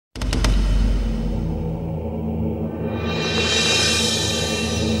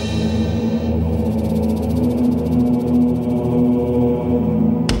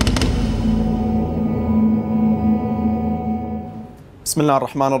Bismillah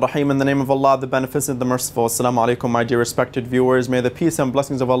ar-Rahman ar-Rahim. In the name of Allah, the Beneficent, the Merciful. Assalamu alaikum, my dear respected viewers. May the peace and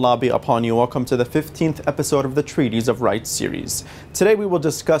blessings of Allah be upon you. Welcome to the 15th episode of the Treatise of Rights series. Today we will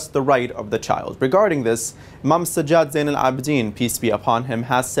discuss the right of the child. Regarding this, Imam Al-Sajjad Al-Abidin, peace be upon him,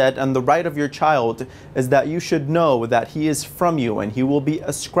 has said, and the right of your child is that you should know that he is from you and he will be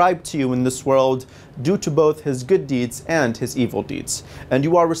ascribed to you in this world due to both his good deeds and his evil deeds. And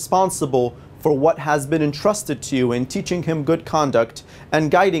you are responsible for what has been entrusted to you in teaching him good conduct and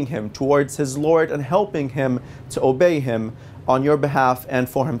guiding him towards his Lord and helping him to obey him on your behalf and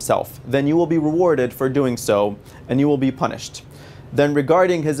for himself. Then you will be rewarded for doing so and you will be punished. Then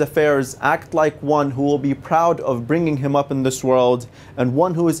regarding his affairs, act like one who will be proud of bringing him up in this world and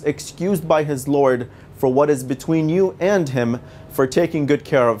one who is excused by his Lord for what is between you and him, for taking good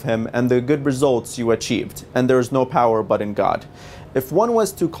care of him and the good results you achieved. And there is no power but in God. If one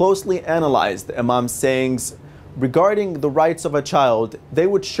was to closely analyze the Imam's sayings regarding the rights of a child, they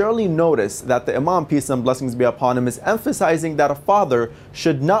would surely notice that the Imam, peace and blessings be upon him, is emphasizing that a father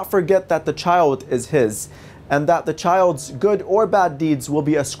should not forget that the child is his, and that the child's good or bad deeds will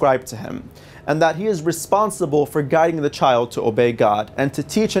be ascribed to him, and that he is responsible for guiding the child to obey God and to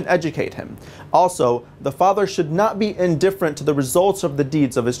teach and educate him. Also, the father should not be indifferent to the results of the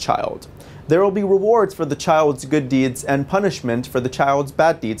deeds of his child. There will be rewards for the child's good deeds and punishment for the child's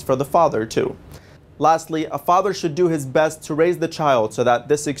bad deeds for the father too. Lastly, a father should do his best to raise the child so that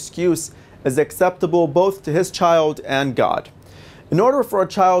this excuse is acceptable both to his child and God. In order for a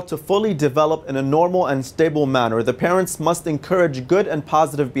child to fully develop in a normal and stable manner, the parents must encourage good and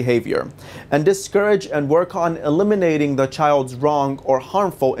positive behavior and discourage and work on eliminating the child's wrong or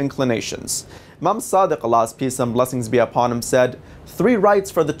harmful inclinations. Imam Sadiq, Allah's peace and blessings be upon him, said, 3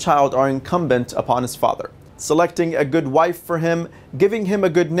 rights for the child are incumbent upon his father: selecting a good wife for him, giving him a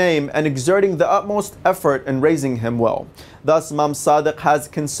good name, and exerting the utmost effort in raising him well. Thus, Imam Sadiq has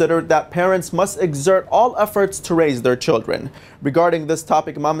considered that parents must exert all efforts to raise their children. Regarding this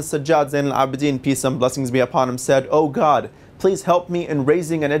topic, Imam Al-Sajjad Al-Abidin, peace and blessings be upon him, said, "O God, please help me in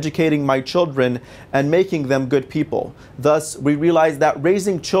raising and educating my children and making them good people." Thus, we realize that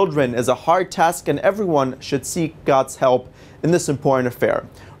raising children is a hard task and everyone should seek God's help in this important affair.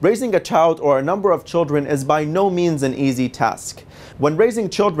 Raising a child or a number of children is by no means an easy task. When raising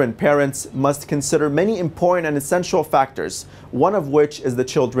children, parents must consider many important and essential factors, one of which is the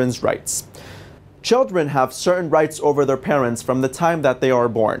children's rights. Children have certain rights over their parents from the time that they are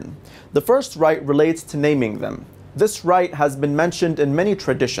born. The first right relates to naming them. This right has been mentioned in many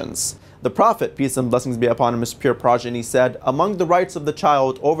traditions. The Prophet, peace and blessings be upon him, his pure progeny, said, among the rights of the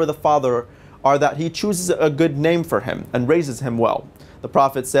child over the father are that he chooses a good name for him and raises him well. The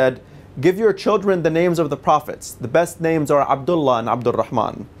Prophet said, give your children the names of the prophets. The best names are Abdullah and Abdul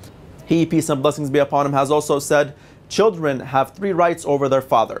Rahman. He, peace and blessings be upon him, has also said, children have 3 rights over their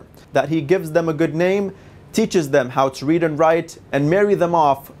father: that he gives them a good name, teaches them how to read and write, and marry them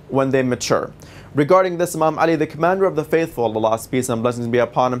off when they mature. Regarding this, Imam Ali, the commander of the faithful, Allah's peace and blessings be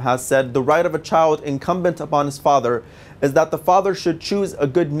upon him, has said, the right of a child incumbent upon his father is that the father should choose a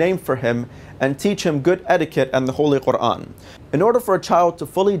good name for him and teach him good etiquette and the Holy Quran. In order for a child to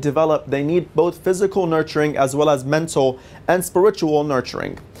fully develop, they need both physical nurturing as well as mental and spiritual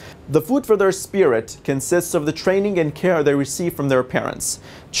nurturing. The food for their spirit consists of the training and care they receive from their parents.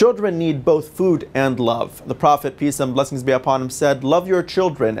 Children need both food and love. The Prophet, peace and blessings be upon him, said, love your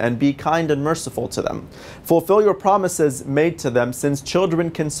children and be kind and merciful to them. Fulfill your promises made to them, since children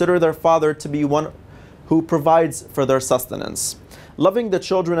consider their father to be one who provides for their sustenance. Loving the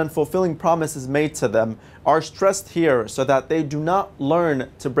children and fulfilling promises made to them are stressed here so that they do not learn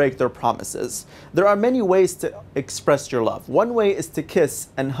to break their promises. There are many ways to express your love. One way is to kiss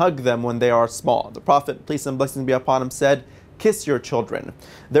and hug them when they are small. The Prophet, peace and blessings be upon him, said, kiss your children.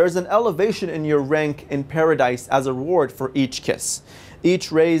 There is an elevation in your rank in paradise as a reward for each kiss.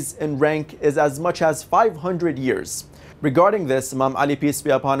 Each raise in rank is as much as 500 years. Regarding this, Imam Ali, peace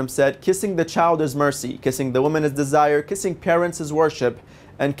be upon him, said, kissing the child is mercy, kissing the woman is desire, kissing parents is worship,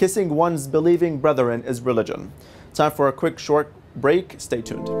 and kissing one's believing brethren is religion. Time for a quick short break. Stay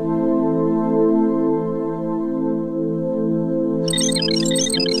tuned.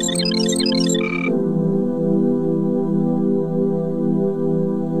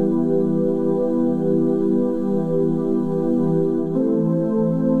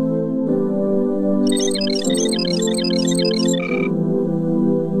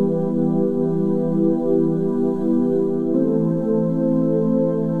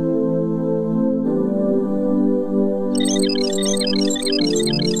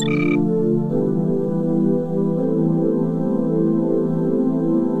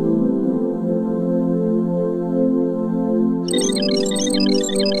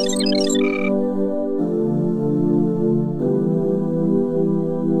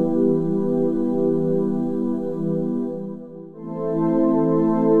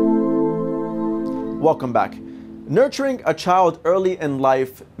 Welcome back. Nurturing a child early in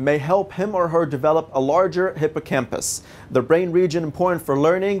life may help him or her develop a larger hippocampus, the brain region important for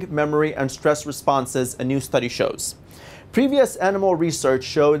learning, memory, and stress responses, a new study shows. Previous animal research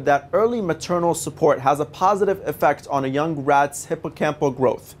showed that early maternal support has a positive effect on a young rat's hippocampal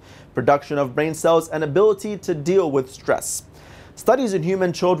growth, production of brain cells, and ability to deal with stress. Studies in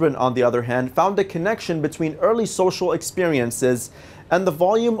human children, on the other hand, found a connection between early social experiences and the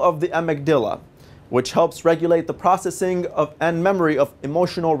volume of the amygdala, which helps regulate the processing of and memory of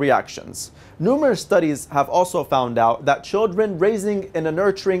emotional reactions. Numerous studies have also found out that children raising in a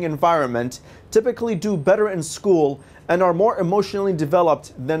nurturing environment typically do better in school and are more emotionally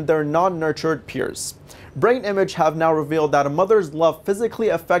developed than their non-nurtured peers. Brain Image have now revealed that a mother's love physically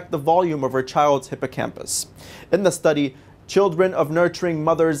affects the volume of her child's hippocampus. In the study, children of nurturing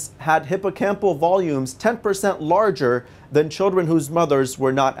mothers had hippocampal volumes 10% larger than children whose mothers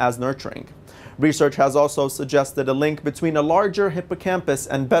were not as nurturing. Research has also suggested a link between a larger hippocampus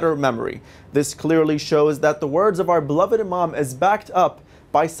and better memory. This clearly shows that the words of our beloved Imam is backed up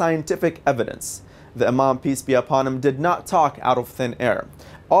by scientific evidence. The Imam, peace be upon him, did not talk out of thin air.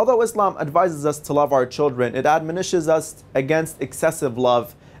 Although Islam advises us to love our children, it admonishes us against excessive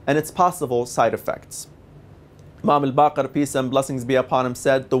love and its possible side effects. Imam Al-Baqir, peace and blessings be upon him,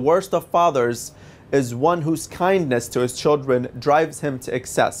 said, "The worst of fathers is one whose kindness to his children drives him to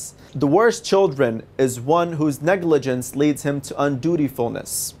excess. The worst children is one whose negligence leads him to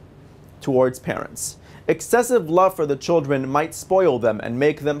undutifulness towards parents. Excessive love for the children might spoil them and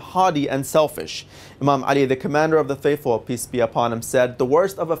make them haughty and selfish." Imam Ali, the commander of the faithful, peace be upon him, said, "The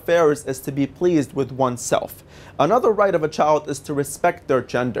worst of affairs is to be pleased with oneself. Another right of a child is to respect their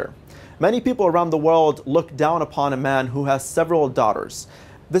gender." Many people around the world look down upon a man who has several daughters.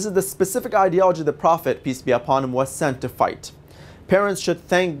 This is the specific ideology the Prophet, peace be upon him, was sent to fight. Parents should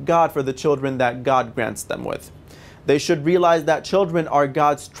thank God for the children that God grants them with. They should realize that children are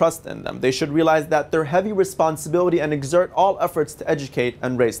God's trust in them. They should realize that their heavy responsibility and exert all efforts to educate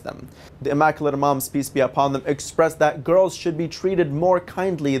and raise them. The Immaculate Imams, peace be upon them, expressed that girls should be treated more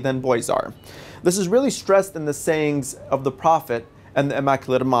kindly than boys are. This is really stressed in the sayings of the Prophet and the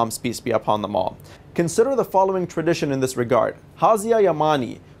Immaculate Imams, peace be upon them all. Consider the following tradition in this regard. Hazia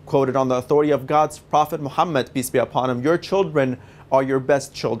Yamani quoted on the authority of God's Prophet Muhammad, peace be upon him, "Your children are your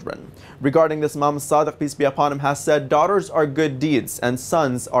best children." Regarding this, Imam Al-Sajjad, peace be upon him, has said, "Daughters are good deeds and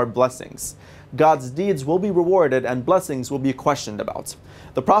sons are blessings. God's deeds will be rewarded and blessings will be questioned about."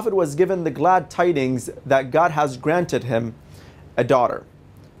 The Prophet was given the glad tidings that God has granted him a daughter.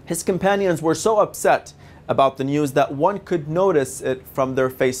 His companions were so upset about the news that one could notice it from their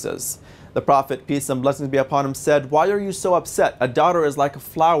faces. The Prophet, peace and blessings be upon him, said, "Why are you so upset? A daughter is like a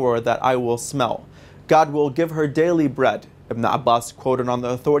flower that I will smell. God will give her daily bread." Ibn Abbas quoted on the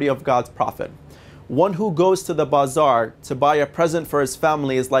authority of God's Prophet. One who goes to the bazaar to buy a present for his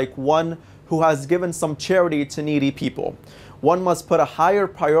family is like one who has given some charity to needy people. One must put a higher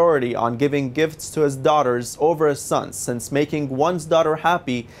priority on giving gifts to his daughters over his sons, since making one's daughter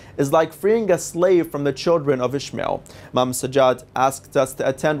happy is like freeing a slave from the children of Ishmael. Imam Al-Sajjad asked us to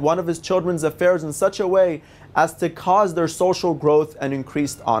attend one of his children's affairs in such a way as to cause their social growth and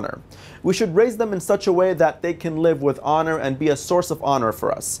increased honor. We should raise them in such a way that they can live with honor and be a source of honor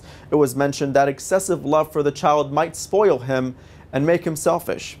for us. It was mentioned that excessive love for the child might spoil him and make him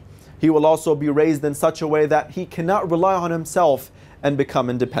selfish. He will also be raised in such a way that he cannot rely on himself and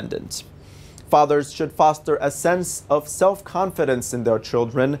become independent. Fathers should foster a sense of self-confidence in their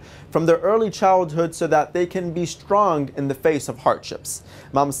children from their early childhood so that they can be strong in the face of hardships.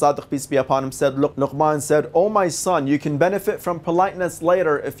 Imam Al-Sadiq, peace be upon him, said, Luqman said, "O my son, you can benefit from politeness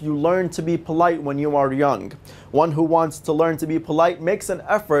later if you learn to be polite when you are young. One who wants to learn to be polite makes an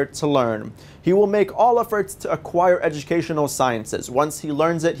effort to learn. He will make all efforts to acquire educational sciences. Once he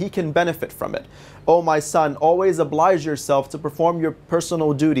learns it, he can benefit from it. O my son, always oblige yourself to perform your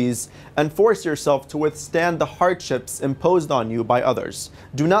personal duties and force yourself to withstand the hardships imposed on you by others.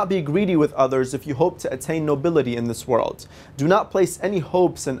 Do not be greedy with others if you hope to attain nobility in this world. Do not place any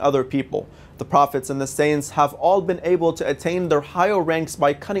hopes in other people. The prophets and the saints have all been able to attain their higher ranks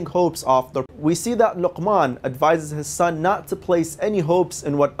by cutting hopes off their." We see that Luqman advises his son not to place any hopes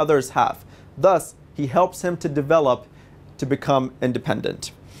in what others have. Thus, he helps him to develop to become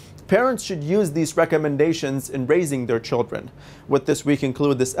independent. Parents should use these recommendations in raising their children. With this, we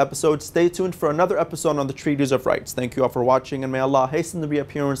conclude this episode. Stay tuned for another episode on the Treatise of Rights. Thank you all for watching, and may Allah hasten the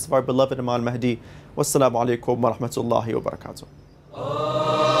reappearance of our beloved Imam Al-Mahdi. Wassalamu alaikum wa rahmatullahi wa barakatuh.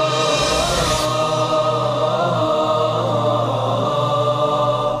 Oh